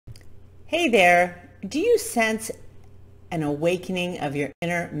Hey there, do you sense an awakening of your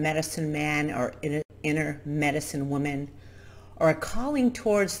inner medicine man or inner medicine woman, or a calling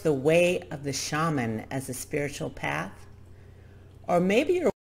towards the way of the shaman as a spiritual path? Or maybe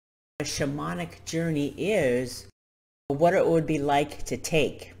your shamanic journey is, or what it would be like to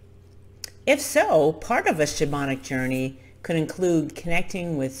take. If so, part of a shamanic journey could include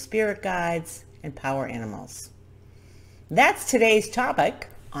connecting with spirit guides and power animals. That's today's topic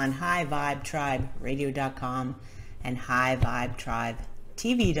on HighVibeTribeRadio.com and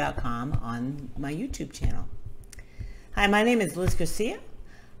HighVibeTribeTV.com on my YouTube channel. Hi, my name is Liz Garcia.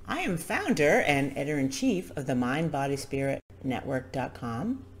 I am founder and editor-in-chief of the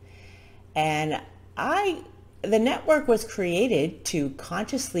MindBodySpiritNetwork.com, and the network was created to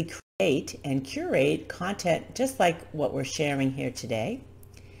consciously create and curate content just like what we're sharing here today,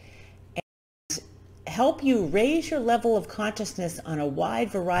 help you raise your level of consciousness on a wide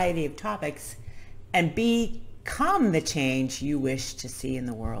variety of topics and become the change you wish to see in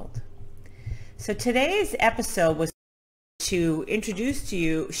the world. So today's episode was to introduce to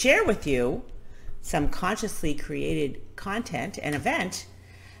you, share with you some consciously created content, an event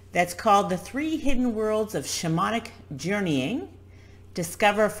that's called the 3 Hidden Worlds of Shamanic Journeying.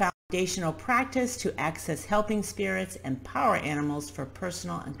 Discover foundational practice to access helping spirits and power animals for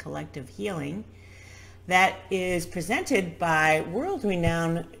personal and collective healing. That is presented by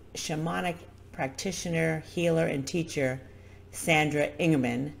world-renowned shamanic practitioner, healer, and teacher, Sandra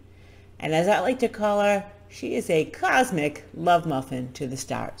Ingerman. And as I like to call her, she is a cosmic love muffin to the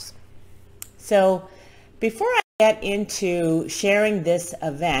stars. So before I get into sharing this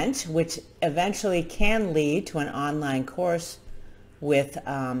event, which eventually can lead to an online course with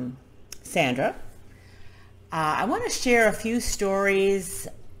Sandra, I want to share a few stories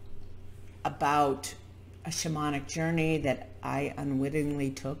about a shamanic journey that I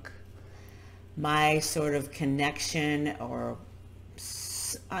unwittingly took, my sort of connection or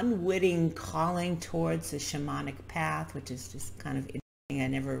unwitting calling towards the shamanic path, which is just kind of interesting. I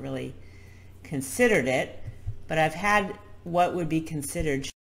never really considered it, but I've had what would be considered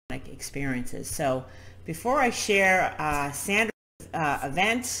shamanic experiences. So before I share Sandra's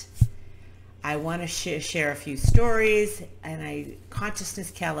event, I want to share a few stories and consciousness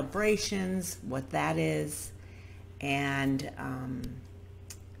calibrations, what that is, and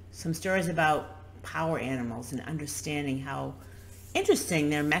some stories about power animals and understanding how interesting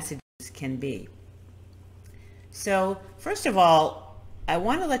their messages can be. So first of all, I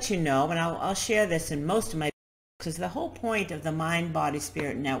want to let you know, and I'll share this in most of my, because the whole point of the Mind, Body,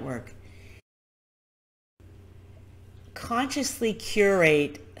 Spirit Network, consciously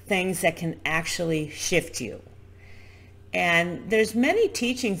curate things that can actually shift you. And there's many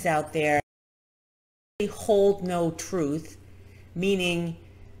teachings out there that hold no truth, meaning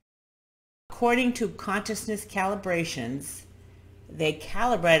according to consciousness calibrations, they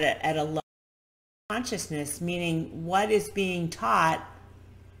calibrate it at a low consciousness, meaning what is being taught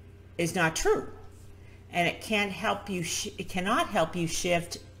is not true. And it can't help you, it cannot help you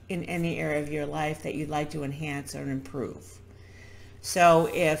shift in any area of your life that you'd like to enhance or improve. So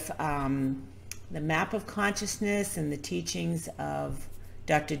if the map of consciousness and the teachings of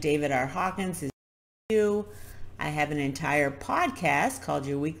Dr. David R. Hawkins is you, I have an entire podcast called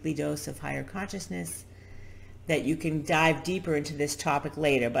Your Weekly Dose of Higher Consciousness that you can dive deeper into this topic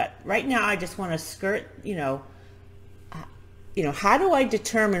later. But right now I just want to skirt, how do I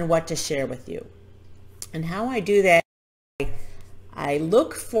determine what to share with you? And how I do that, I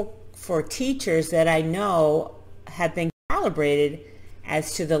look for teachers that I know have been calibrated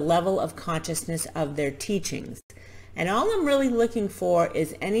as to the level of consciousness of their teachings. And all I'm really looking for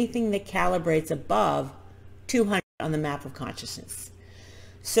is anything that calibrates above 200 on the map of consciousness.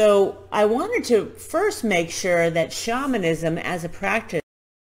 So I wanted to first make sure that shamanism as a practice of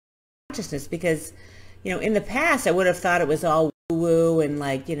consciousness, because, in the past I would have thought it was all woo-woo and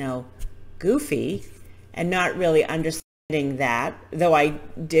goofy, and not really understanding that, though I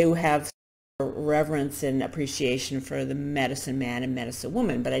do have reverence and appreciation for the medicine man and medicine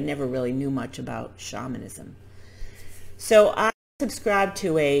woman, but I never really knew much about shamanism. So I subscribe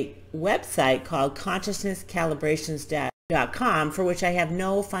to a website called consciousnesscalibrations.com, for which I have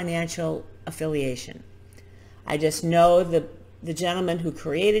no financial affiliation. I just know the gentleman who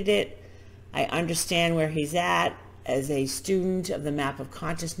created it. I understand where he's at as a student of the map of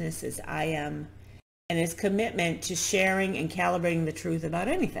consciousness as I am, and his commitment to sharing and calibrating the truth about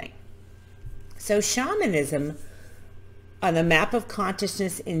anything. So shamanism on the map of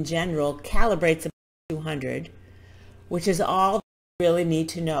consciousness in general calibrates about 200, which is all you really need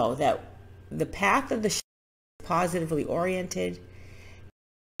to know, that the path of the shaman is positively oriented,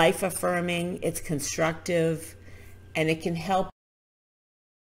 life affirming, it's constructive, and it can help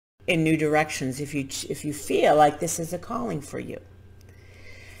in new directions if you feel like this is a calling for you.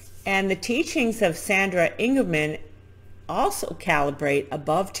 And the teachings of Sandra Ingerman also calibrate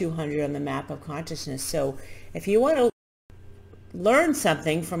above 200 on the map of consciousness. So if you want to learn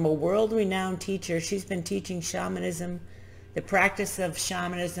something from a world-renowned teacher, she's been teaching shamanism, the practice of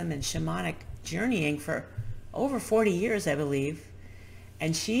shamanism and shamanic journeying for over 40 years, I believe.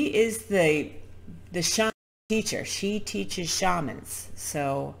 And she is the shaman teacher. She teaches shamans.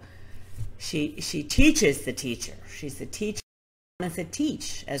 So she teaches the teacher. She's the teacher that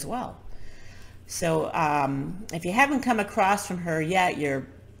teach as well. So if you haven't come across from her yet,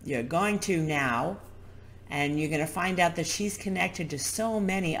 you're going to now, and you're going to find out that she's connected to so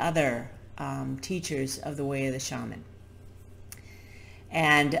many other teachers of the way of the shaman.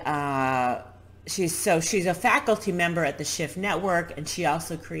 And she's a faculty member at the Shift Network, and she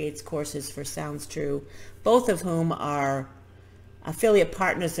also creates courses for Sounds True, both of whom are affiliate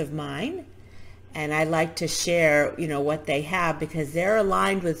partners of mine. And I like to share, what they have, because they're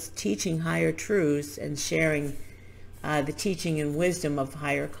aligned with teaching higher truths and sharing the teaching and wisdom of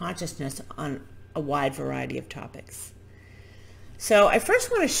higher consciousness on a wide variety of topics. So I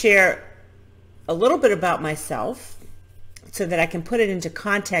first want to share a little bit about myself so that I can put it into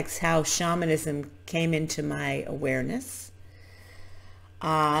context how shamanism came into my awareness.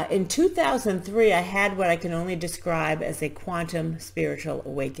 In 2003, I had what I can only describe as a quantum spiritual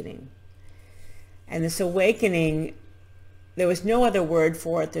awakening. And this awakening, there was no other word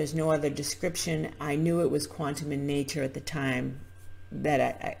for it. There's no other description. I knew it was quantum in nature at the time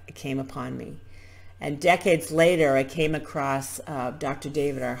that it came upon me. And decades later, I came across Dr.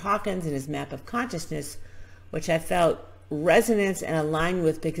 David R. Hawkins and his map of consciousness, which I felt resonance and aligned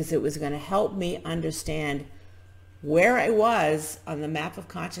with, because it was going to help me understand where I was on the map of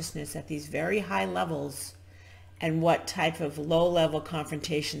consciousness at these very high levels, and what type of low-level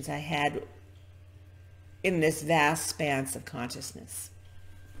confrontations I had in this vast span of consciousness.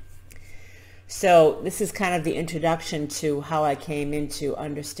 So this is kind of the introduction to how I came into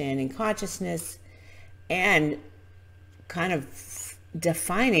understanding consciousness and kind of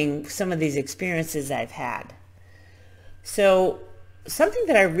defining some of these experiences I've had. So something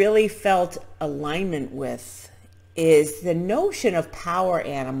that I really felt alignment with is the notion of power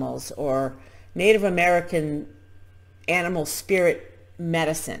animals, or Native American animal spirit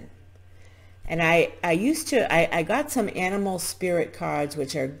medicine. And I got some animal spirit cards,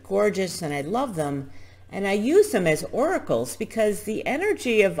 which are gorgeous, and I love them. And I use them as oracles, because the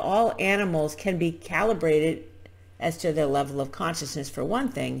energy of all animals can be calibrated as to their level of consciousness, for one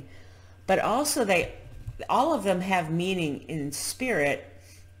thing. But also all of them have meaning in spirit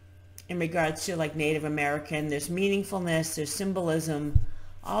in regards to, like, Native American. There's meaningfulness, there's symbolism,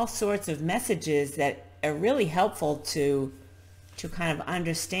 all sorts of messages that are really helpful to kind of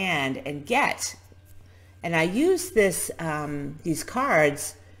understand and get. And I use these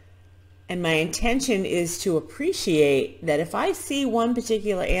cards, and my intention is to appreciate that if I see one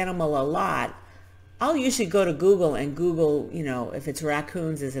particular animal a lot, I'll usually go to Google and Google, if it's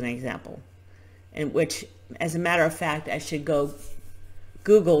raccoons as an example, and which, as a matter of fact, I should go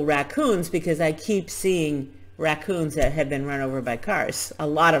Google raccoons, because I keep seeing raccoons that have been run over by cars, a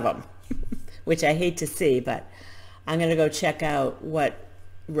lot of them, which I hate to see, but I'm going to go check out what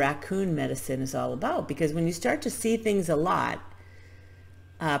raccoon medicine is all about, because when you start to see things a lot,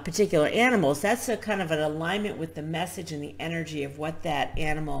 particular animals, that's a kind of an alignment with the message and the energy of what that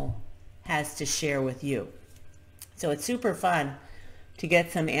animal has to share with you. So it's super fun to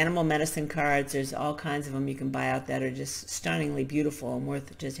get some animal medicine cards. There's all kinds of them you can buy out that are just stunningly beautiful and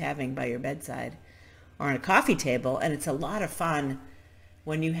worth just having by your bedside or on a coffee table. And it's a lot of fun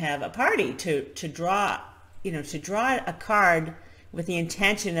when you have a party to draw a card with the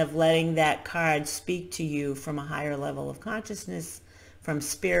intention of letting that card speak to you from a higher level of consciousness, from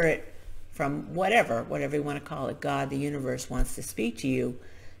spirit, from whatever you want to call it, God, the universe wants to speak to you.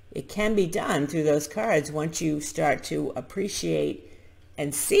 It can be done through those cards once you start to appreciate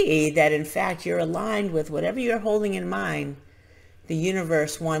and see that, in fact, you're aligned with whatever you're holding in mind. The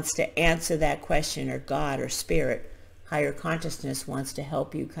universe wants to answer that question, or God or spirit, higher consciousness, wants to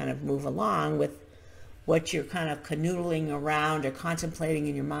help you kind of move along with what you're kind of canoodling around or contemplating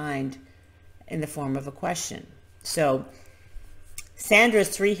in your mind in the form of a question. So Sandra's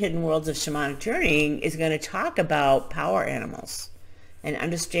 3 Hidden Worlds of Shamanic Journeying is going to talk about power animals and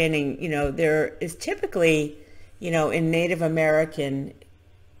understanding, there is typically, in Native American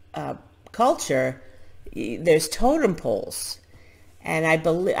culture, there's totem poles. And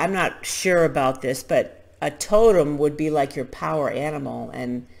I'm not sure about this, but a totem would be like your power animal,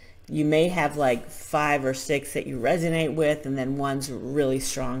 and you may have like 5 or 6 that you resonate with, and then one's really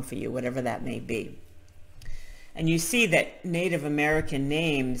strong for you, whatever that may be. And you see that Native American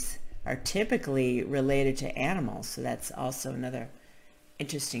names are typically related to animals, so that's also another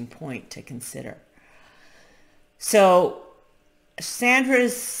interesting point to consider. So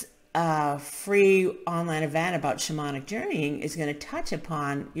Sandra's free online event about shamanic journeying is going to touch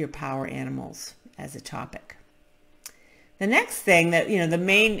upon your power animals as a topic. The next thing that,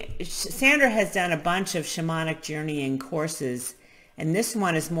 Sandra has done a bunch of shamanic journeying courses, and this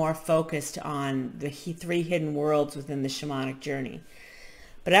one is more focused on the 3 hidden worlds within the shamanic journey.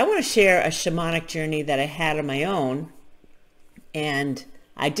 But I want to share a shamanic journey that I had on my own, and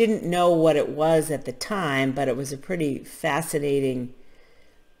I didn't know what it was at the time, but it was a pretty fascinating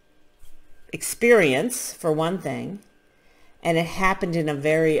experience, for one thing, and it happened in a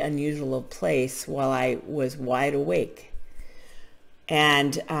very unusual place while I was wide awake.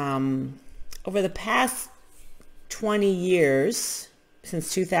 And over the past 20 years,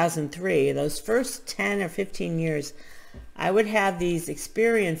 since 2003, those first 10 or 15 years, I would have these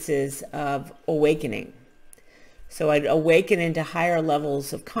experiences of awakening. So I'd awaken into higher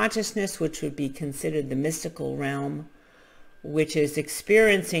levels of consciousness, which would be considered the mystical realm, which is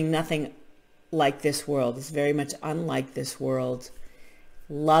experiencing nothing like this world. It's very much unlike this world.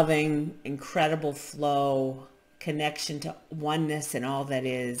 Loving, incredible flow, connection to oneness and all that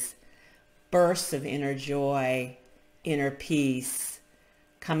is, bursts of inner joy, inner peace,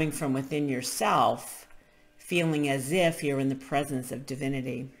 coming from within yourself, feeling as if you're in the presence of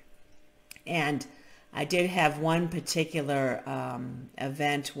divinity. And I did have one particular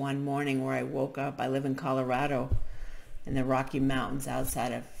event one morning where I woke up. I live in Colorado, in the Rocky Mountains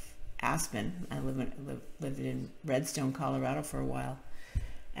outside of Aspen. I lived in Redstone, Colorado for a while.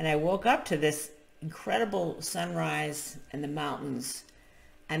 And I woke up to this incredible sunrise in the mountains,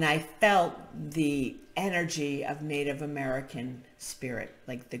 and I felt the energy of Native American spirit,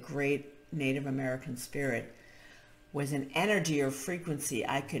 like the great Native American spirit was an energy or frequency.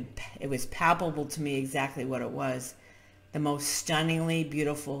 It was palpable to me exactly what it was. The most stunningly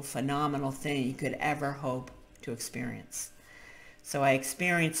beautiful, phenomenal thing you could ever hope to experience. So I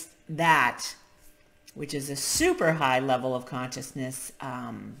experienced that, which is a super high level of consciousness.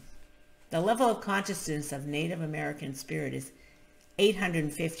 The level of consciousness of Native American spirit is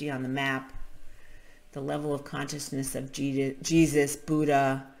 850 on the map. The level of consciousness of Jesus,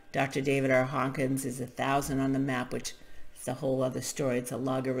 Buddha, Dr. David R. Hawkins is 1,000 on the map, which is a whole other story. It's a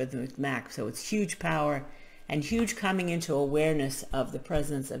logarithmic map. So it's huge power and huge coming into awareness of the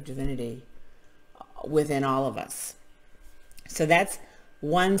presence of divinity within all of us. So that's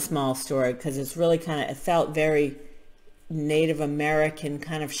one small story, because it's really it felt very Native American,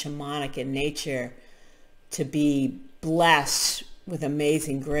 kind of shamanic in nature, to be blessed with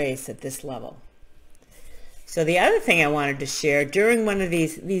amazing grace at this level. So the other thing I wanted to share, during one of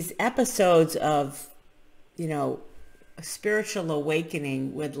these episodes of, spiritual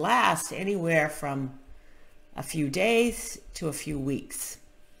awakening would last anywhere from a few days to a few weeks,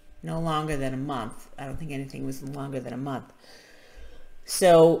 no longer than a month. I don't think anything was longer than a month.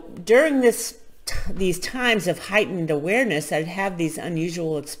 So during these times of heightened awareness, I'd have these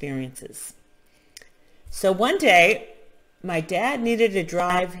unusual experiences. So one day, my dad needed to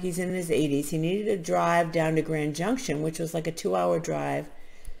drive. He's in his 80s. He needed to drive down to Grand Junction, which was like a 2-hour drive,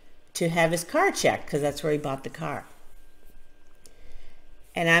 to have his car checked, because that's where he bought the car.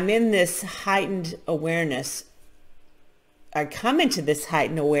 And I'm in this heightened awareness. I come into this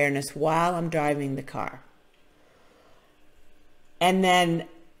heightened awareness while I'm driving the car. And then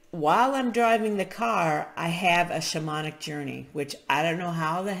while I'm driving the car, I have a shamanic journey, which I don't know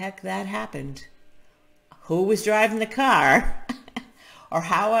how the heck that happened, who was driving the car, or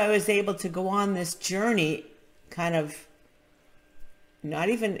how I was able to go on this journey, didn't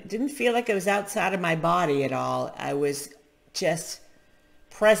feel like it was outside of my body at all. I was just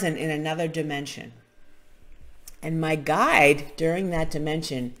present in another dimension. And my guide during that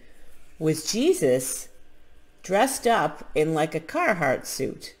dimension was Jesus, dressed up in like a Carhartt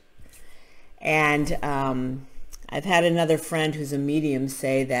suit. And I've had another friend who's a medium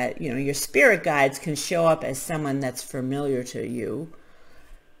say that, your spirit guides can show up as someone that's familiar to you,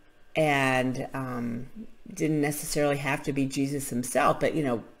 and didn't necessarily have to be Jesus himself, but,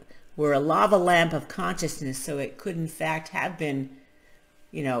 we're a lava lamp of consciousness, so it could in fact have been,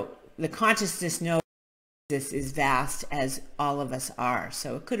 the consciousness knows this is vast as all of us are.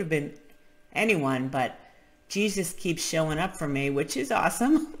 So it could have been anyone, but Jesus keeps showing up for me, which is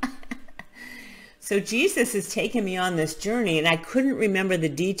awesome. So Jesus has taken me on this journey, and I couldn't remember the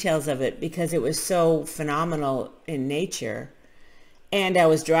details of it because it was so phenomenal in nature. And I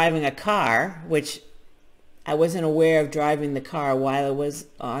was driving a car, which I wasn't aware of driving the car while I was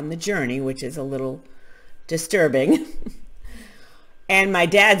on the journey, which is a little disturbing. And my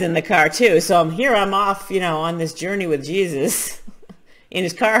dad's in the car too. So I'm off, on this journey with Jesus in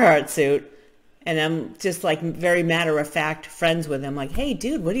his Carhartt suit. And I'm just like very matter of fact friends with him. Like, hey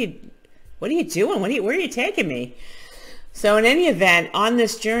dude, what are you doing? Where are you taking me? So in any event, on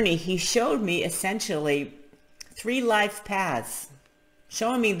this journey, he showed me essentially 3 life paths,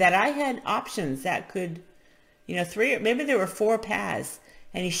 showing me that I had options that could, 3, maybe there were 4 paths.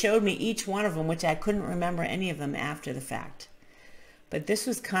 And he showed me each one of them, which I couldn't remember any of them after the fact. But this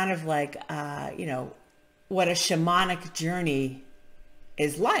was kind of like, what a shamanic journey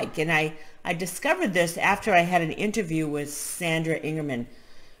is like. And I discovered this after I had an interview with Sandra Ingerman.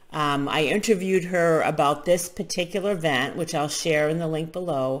 I interviewed her about this particular event, which I'll share in the link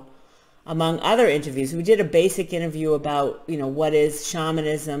below, among other interviews. We did a basic interview about, what is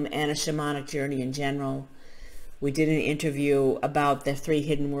shamanism and a shamanic journey in general. We did an interview about the 3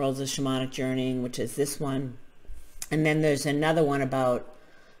 hidden worlds of shamanic journeying, which is this one. And then there's another one about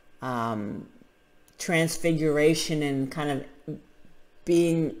transfiguration and kind of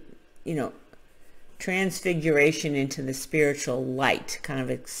being, transfiguration into the spiritual light, kind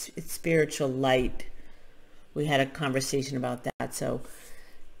of spiritual light. We had a conversation about that. So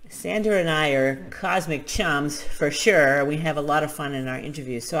Sandra and I are cosmic chums for sure. We have a lot of fun in our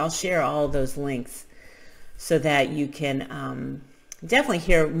interviews. So I'll share all of those links so that you can definitely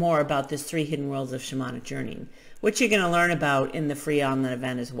hear more about this 3 hidden worlds of shamanic journeying, which you're going to learn about in the free online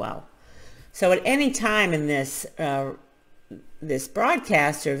event as well. So at any time in this this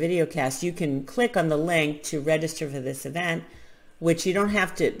broadcast or videocast, you can click on the link to register for this event, which you don't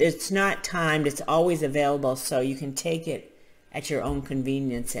have to, it's not timed, it's always available, so you can take it at your own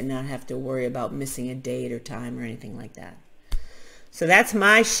convenience and not have to worry about missing a date or time or anything like that. So that's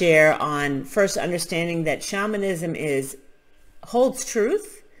my share on first understanding that shamanism holds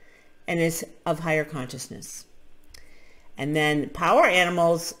truth and is of higher consciousness. And then power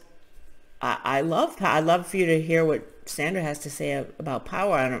animals, I love for you to hear what Sandra has to say about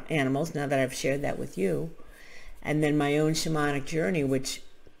power animals now that I've shared that with you. And then my own shamanic journey, which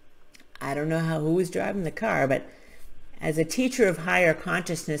I don't know who was driving the car, but as a teacher of higher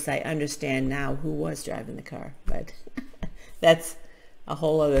consciousness, I understand now who was driving the car. But that's a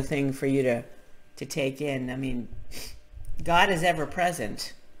whole other thing for you to take in. I mean, God is ever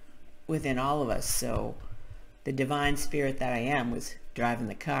present within all of us. So the divine spirit that I am was driving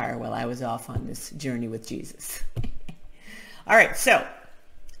the car while I was off on this journey with Jesus. All right, so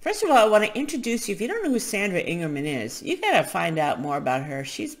first of all, I want to introduce you. If you don't know who Sandra Ingerman is, you got to find out more about her.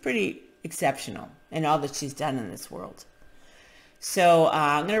 She's pretty exceptional in all that she's done in this world. So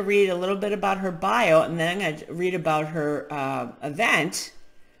I'm going to read a little bit about her bio, and then I'm going to read about her event,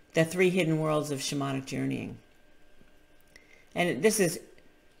 the 3 hidden worlds of shamanic journeying. And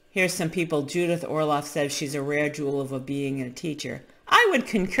here's some people. Judith Orloff says she's a rare jewel of a being and a teacher. I would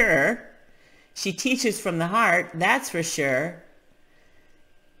concur. She teaches from the heart, that's for sure.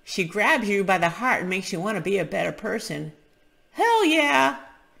 She grabs you by the heart and makes you want to be a better person. Hell yeah!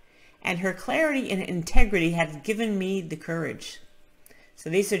 And her clarity and integrity have given me the courage. So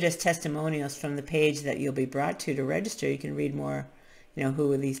these are just testimonials from the page that you'll be brought to register. You can read more,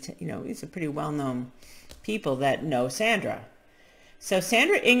 who are these, these are pretty well-known people that know Sandra. So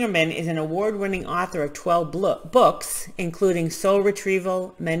Sandra Ingerman is an award-winning author of 12 books, including Soul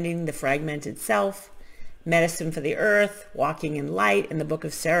Retrieval, Mending the Fragmented Self, Medicine for the Earth, Walking in Light, and the Book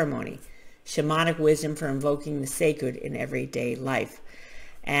of Ceremony, Shamanic Wisdom for Invoking the Sacred in Everyday Life.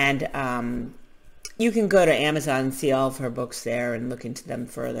 And you can go to Amazon and see all of her books there and look into them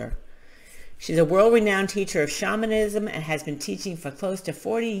further. She's a world-renowned teacher of shamanism and has been teaching for close to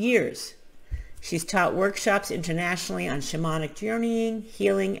 40 years. She's taught workshops internationally on shamanic journeying,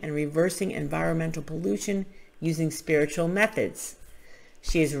 healing, and reversing environmental pollution using spiritual methods.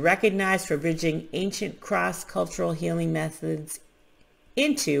 She is recognized for bridging ancient cross-cultural healing methods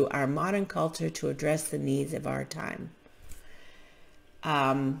into our modern culture to address the needs of our time.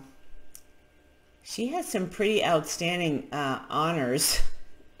 She has some pretty outstanding honors,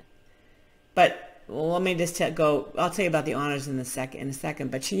 but let me just go. I'll tell you about the honors in a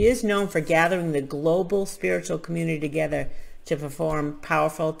second. But she is known for gathering the global spiritual community together to perform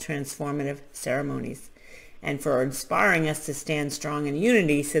powerful, transformative ceremonies, and for inspiring us to stand strong in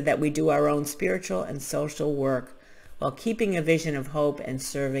unity so that we do our own spiritual and social work while keeping a vision of hope and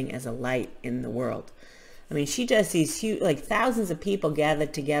serving as a light in the world. I mean, she does these huge, like thousands of people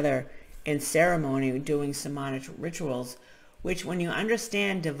gathered together in ceremony, doing shamanic rituals, which when you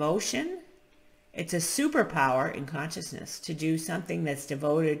understand devotion, it's a superpower in consciousness to do something that's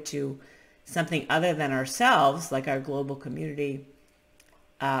devoted to something other than ourselves, like our global community,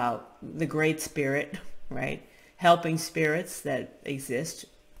 the great spirit, right? Helping spirits that exist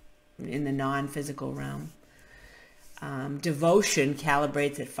in the non-physical realm. Devotion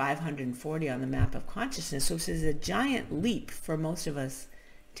calibrates at 540 on the map of consciousness. So this is a giant leap for most of us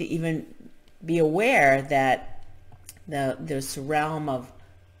to even be aware that this realm of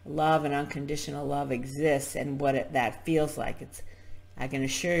love and unconditional love exists and what that feels like. I can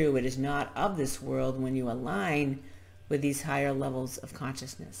assure you it is not of this world when you align with these higher levels of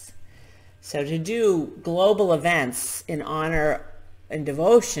consciousness. So to do global events in honor and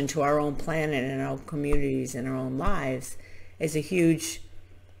devotion to our own planet and our own communities and our own lives is a huge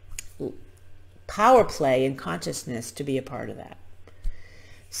power play in consciousness to be a part of that.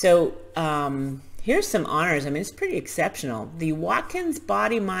 So here's some honors. I mean, it's pretty exceptional. The Watkins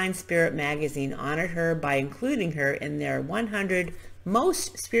Body, Mind, Spirit magazine honored her by including her in their 100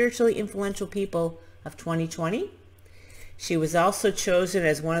 most spiritually influential people of 2020. She was also chosen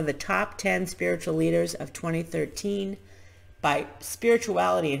as one of the top 10 spiritual leaders of 2013 by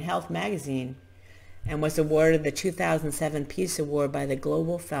Spirituality and Health magazine, and was awarded the 2007 Peace Award by the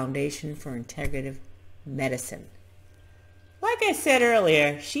Global Foundation for Integrative Medicine. Like I said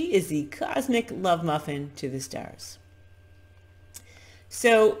earlier, she is the cosmic love muffin to the stars.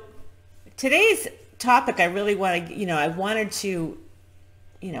 So today's topic, I really want to, I wanted to,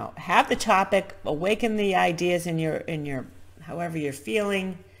 have the topic, awaken the ideas in your, however you're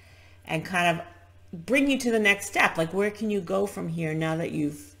feeling, and kind of bring you to the next step. Like, where can you go from here now that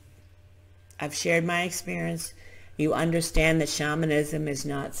I've shared my experience? You understand that shamanism is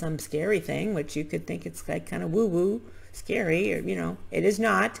not some scary thing, which you could think it's like kind of woo-woo, scary, or, it is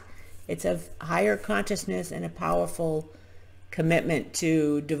not. It's a higher consciousness and a powerful commitment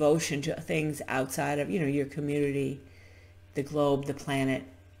to devotion to things outside of, your community, the globe, the planet,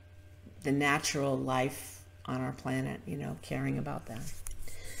 the natural life on our planet, caring about that.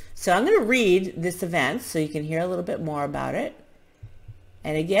 So I'm going to read this event so you can hear a little bit more about it.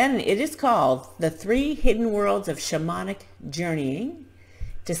 And again, it is called The 3 Hidden Worlds of Shamanic Journeying.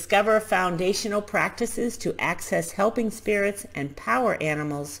 Discover foundational practices to access helping spirits and power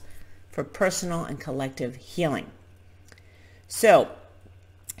animals for personal and collective healing. So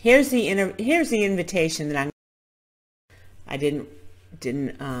here's the invitation that I didn't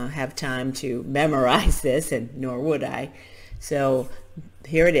have time to memorize this, and nor would I. So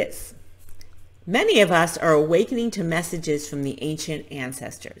here it is. Many of us are awakening to messages from the ancient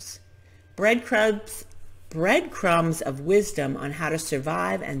ancestors. Breadcrumbs of wisdom on how to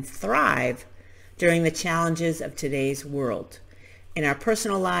survive and thrive during the challenges of today's world, in our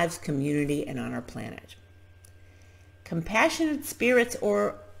personal lives, community, and on our planet. Compassionate spirits,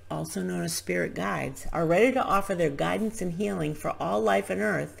 or also known as spirit guides, are ready to offer their guidance and healing for all life on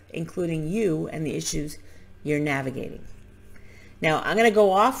Earth, including you and the issues you're navigating. Now, I'm going to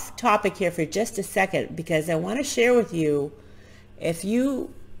go off topic here for just a second because I want to share with you, if you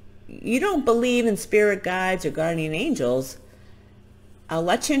don't believe in spirit guides or guardian angels, I'll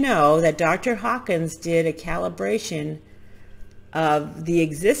let you know that Dr. Hawkins did a calibration of the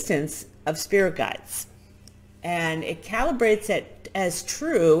existence of spirit guides. And it calibrates it as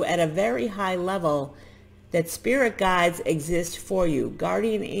true at a very high level that spirit guides exist for you.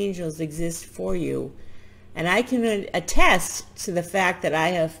 Guardian angels exist for you. And I can attest to the fact that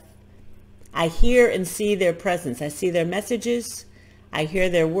I hear and see their presence. I see their messages. I hear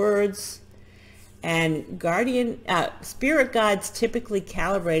their words. And spirit guides typically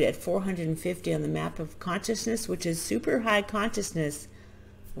calibrate at 450 on the map of consciousness, which is super high consciousness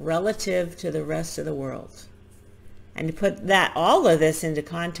relative to the rest of the world. And to put all of this into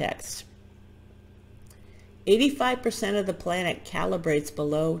context, 85% of the planet calibrates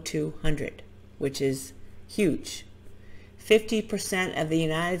below 200, which is huge. 50% of the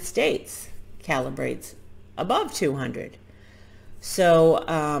United States calibrates above 200. So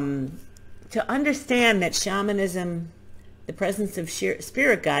to understand that shamanism, the presence of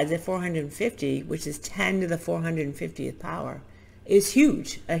spirit guides at 450, which is 10 to the 450th power, is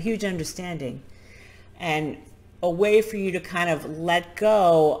huge, a huge understanding. And a way for you to kind of let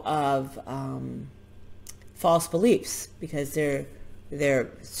go of false beliefs, because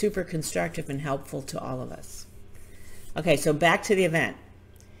they're super constructive and helpful to all of us. Okay, so back to the event.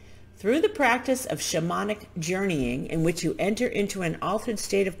 Through the practice of shamanic journeying, in which you enter into an altered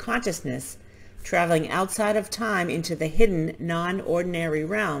state of consciousness, traveling outside of time into the hidden, non-ordinary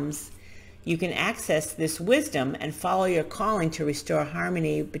realms, You can access this wisdom and follow your calling to restore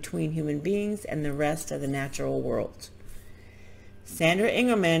harmony between human beings and the rest of the natural world. Sandra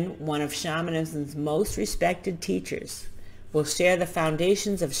Ingerman, one of shamanism's most respected teachers, will share the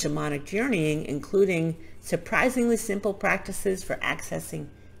foundations of shamanic journeying, including surprisingly simple practices for accessing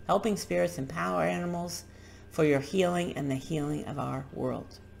helping spirits and power animals for your healing and the healing of our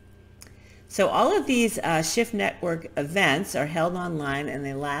world. So all of these Shift Network events are held online and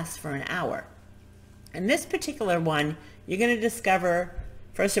they last for an hour. In this particular one, you're going to discover,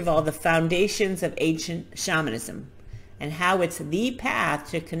 first of all, the foundations of ancient shamanism and how it's the path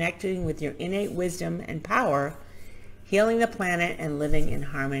to connecting with your innate wisdom and power, healing the planet, and living in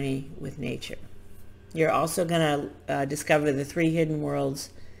harmony with nature. You're also going to discover the 3 hidden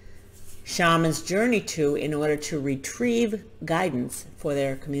worlds shamans journey to in order to retrieve guidance for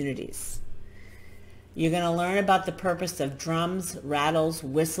their communities. You're going to learn about the purpose of drums, rattles,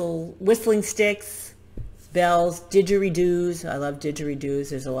 whistling sticks, bells, didgeridoos. I love didgeridoos.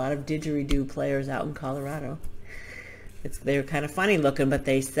 There's a lot of didgeridoo players out in Colorado. They're kind of funny looking, but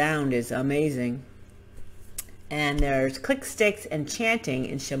they sound is amazing. And there's click sticks and chanting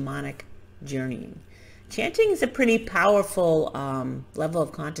in shamanic journeying. Chanting is a pretty powerful level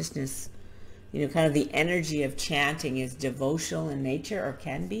of consciousness. You know, kind of the energy of chanting is devotional in nature, or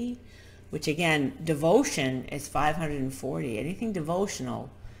can be, which again, devotion is 540. Anything devotional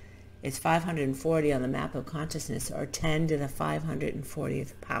is 540 on the map of consciousness, or 10 to the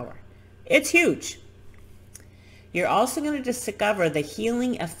 540th power. It's huge. You're also going to discover the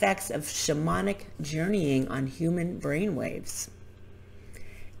healing effects of shamanic journeying on human brainwaves,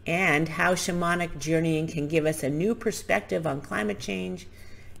 and how shamanic journeying can give us a new perspective on climate change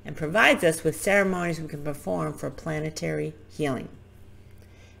and provides us with ceremonies we can perform for planetary healing.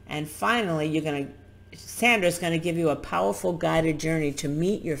 And finally, Sandra's going to give you a powerful guided journey to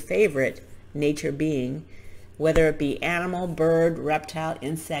meet your favorite nature being, whether it be animal, bird, reptile,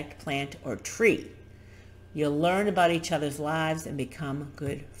 insect, plant, or tree. You'll learn about each other's lives and become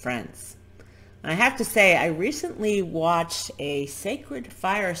good friends. And I have to say, I recently watched a sacred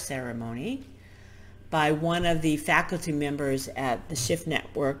fire ceremony by one of the faculty members at the Shift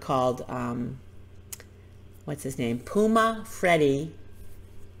Network called, what's his name? Puma Freddy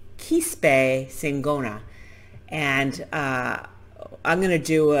Quispe Singona. And I'm going to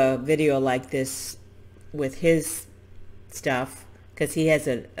do a video like this with his stuff because he has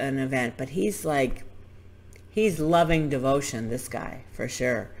an event, but he's loving devotion, this guy, for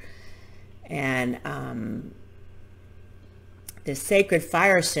sure. And the sacred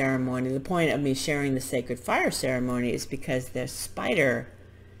fire ceremony, the point of me sharing the sacred fire ceremony is because the spider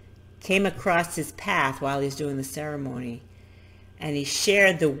came across his path while he's doing the ceremony, and he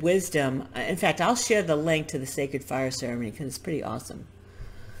shared the wisdom. In fact, I'll share the link to the sacred fire ceremony because it's pretty awesome.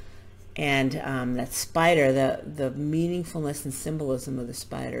 And that spider, the meaningfulness and symbolism of the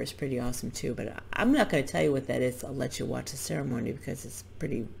spider is pretty awesome too. But I'm not going to tell you what that is. I'll let you watch the ceremony because it's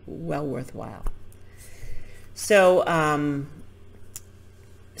pretty well worthwhile. So,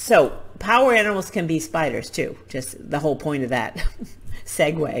 power animals can be spiders too. Just the whole point of that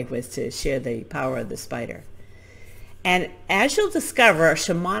segue was to share the power of the spider. And as you'll discover,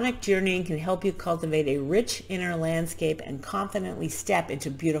 shamanic journeying can help you cultivate a rich inner landscape and confidently step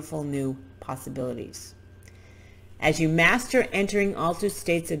into beautiful new possibilities. As you master entering altered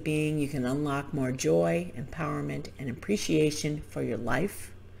states of being, you can unlock more joy, empowerment, and appreciation for your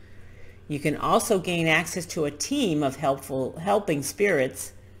life. You can also gain access to a team of helping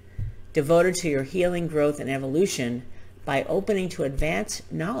spirits devoted to your healing, growth, and evolution by opening to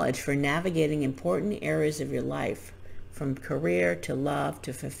advanced knowledge for navigating important areas of your life, from career to love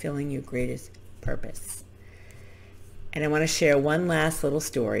to fulfilling your greatest purpose. And I want to share one last little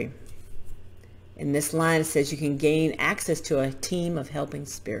story. In this line, it says you can gain access to a team of helping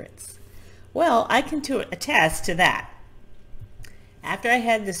spirits. Well, I can attest to that. After I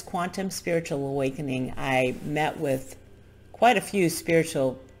had this quantum spiritual awakening, I met with quite a few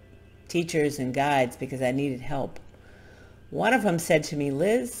spiritual teachers and guides because I needed help. One of them said to me,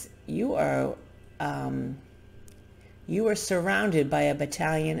 Liz, you are surrounded by a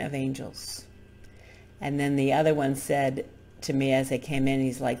battalion of angels. And then the other one said to me as I came in,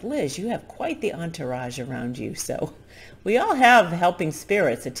 he's like, Liz, you have quite the entourage around you. So we all have helping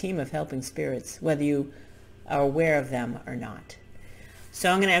spirits, a team of helping spirits, whether you are aware of them or not. So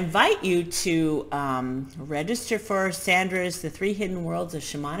I'm going to invite you to register for Sandra's The 3 Hidden Worlds of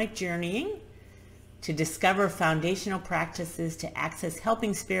Shamanic Journeying, to discover foundational practices to access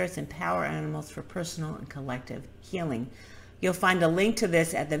helping spirits and power animals for personal and collective healing. You'll find a link to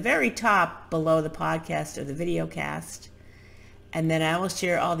this at the very top below the podcast or the video cast. And then I will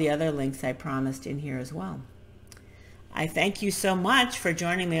share all the other links I promised in here as well. I thank you so much for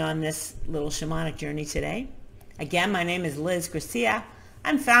joining me on this little shamanic journey today. Again, my name is Liz Garcia.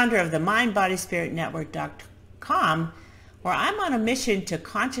 I'm founder of the mindbodyspiritnetwork.com, where I'm on a mission to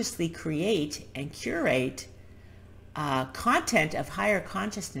consciously create and curate content of higher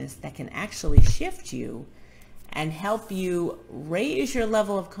consciousness that can actually shift you and help you raise your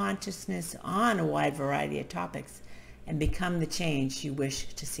level of consciousness on a wide variety of topics and become the change you wish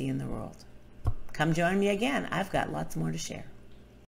to see in the world. Come join me again. I've got lots more to share.